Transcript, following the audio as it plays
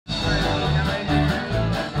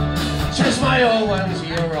my old one to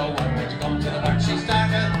your old one, would you come to the waxy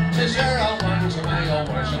starter? Says your old one to my old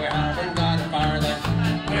one, so we haven't got it farther.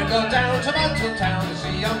 We'll go down to Mountain Town to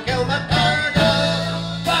see young Gilman Murder.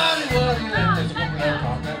 Bollywood, and there's a couple of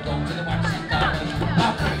talk and go to the waxy starter.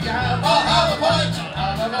 After you have all have a point,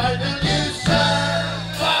 I'll have a point with you, sir.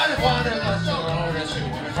 But if one of us will own us, soon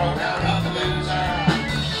we're thrown out of the loser.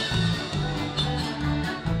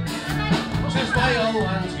 Says my old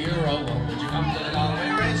one to your old one, would you come to the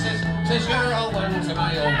Galway races? Says your old one to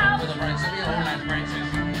my old one, for the price of your old lad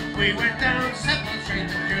braces. We went down 7th Street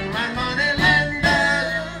to June and money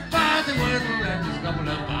lenders, but they wouldn't let us couple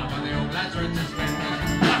of bob and the old lads were suspended.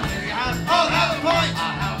 I'll have a point,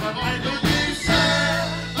 I'll have a point with you, sir.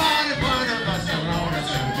 But if one of us don't own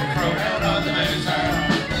us, soon we're thrown out of the loser.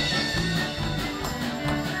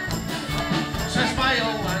 Says my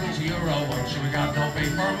old one to your old one, sure we got no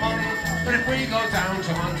pay for money. But if we go down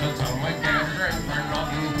to Montleton, we get a drink for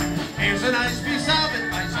nothing. Here's a nice piece of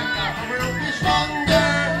advice I got from an Oakish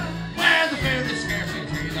wonder. Where the food is scarce in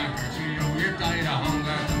tea, that hurts you know you're dying of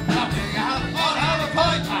hunger. I'll have a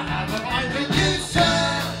point, I'll have a point with you, sir.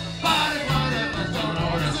 But if one of us don't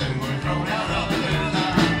own us, soon we're thrown out of the loser.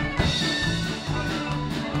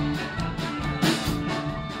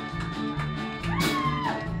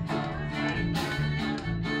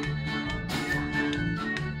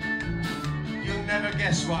 Never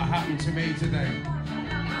guess what happened to me today.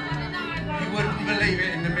 You wouldn't believe it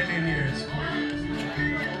in a million years.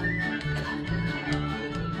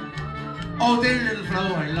 Oh dear little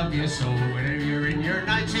Flo, I love you so. Whenever you're in your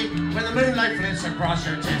nightie, when the moonlight flits across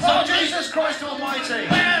your tits. Oh Jesus Christ Almighty!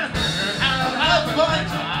 Well, have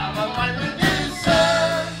a point with you,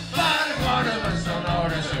 sir. But if one of us don't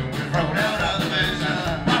order soon, we're thrown out of the loser.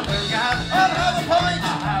 What will you have? I'll have a point!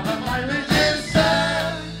 I'll have a point with you,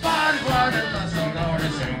 sir. But if one of us don't order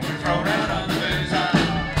soon, we're thrown out of the loser.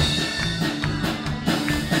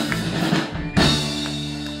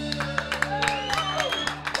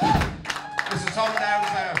 This is Tom Downs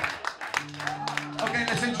now. Okay,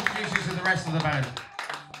 let's introduce you to the rest of the band.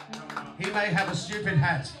 He may have a stupid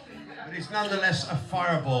hat, but he's nonetheless a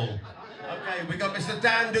fireball. Okay, we got Mr.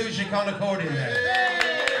 Dan Dujik on accordion there.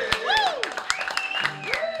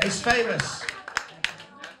 He's famous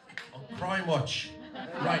on Crime Watch.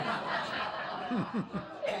 Right.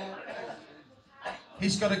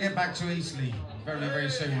 He's got to get back to Eastleigh very, very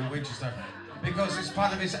soon in Winchester because it's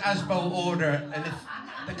part of his ASBO order, and if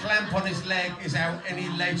the clamp on his leg is out any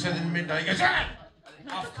later than midnight, he goes, ah!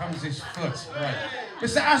 Off comes his foot. Right.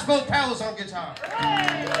 Mr. ASBO Pals on guitar.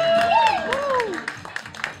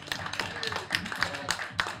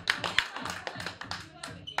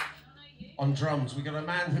 On drums, we got a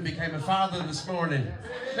man who became a father this morning,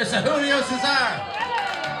 Mr. Julio Cesar.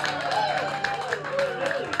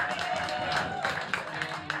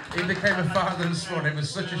 He became a father this morning. It was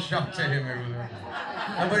such a shock to him.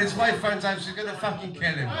 And when his wife finds out, she's gonna fucking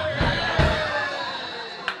kill him.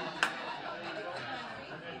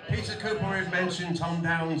 Peter Cooper had mentioned Tom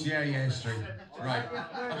Downs, yeah, Street. Right.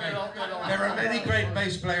 Okay. There are many great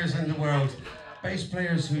bass players in the world. Bass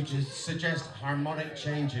players who just suggest harmonic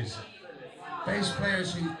changes. Bass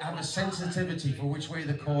players who have a sensitivity for which way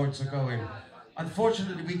the chords are going.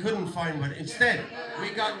 Unfortunately, we couldn't find one. Instead, we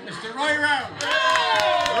got Mr. Roy Round.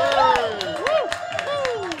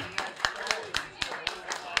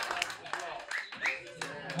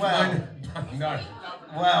 Well, no.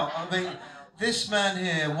 Well, I mean, this man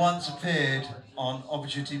here once appeared on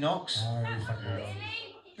Opportunity Knocks. Oh, you fucking wrong.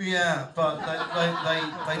 Yeah, but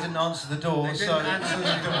they didn't answer the door. They didn't answer the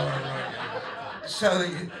door, right. So,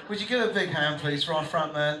 would you give a big hand, please, for our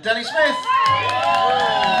front man, Danny Smith?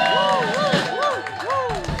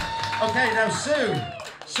 Okay, now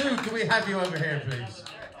Sue, can we have you over here, please?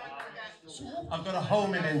 I've got a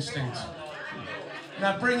homing instinct.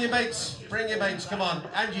 Now bring your mates, come on.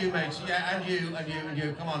 And you, mates, yeah, and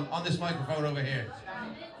you, come on this microphone over here.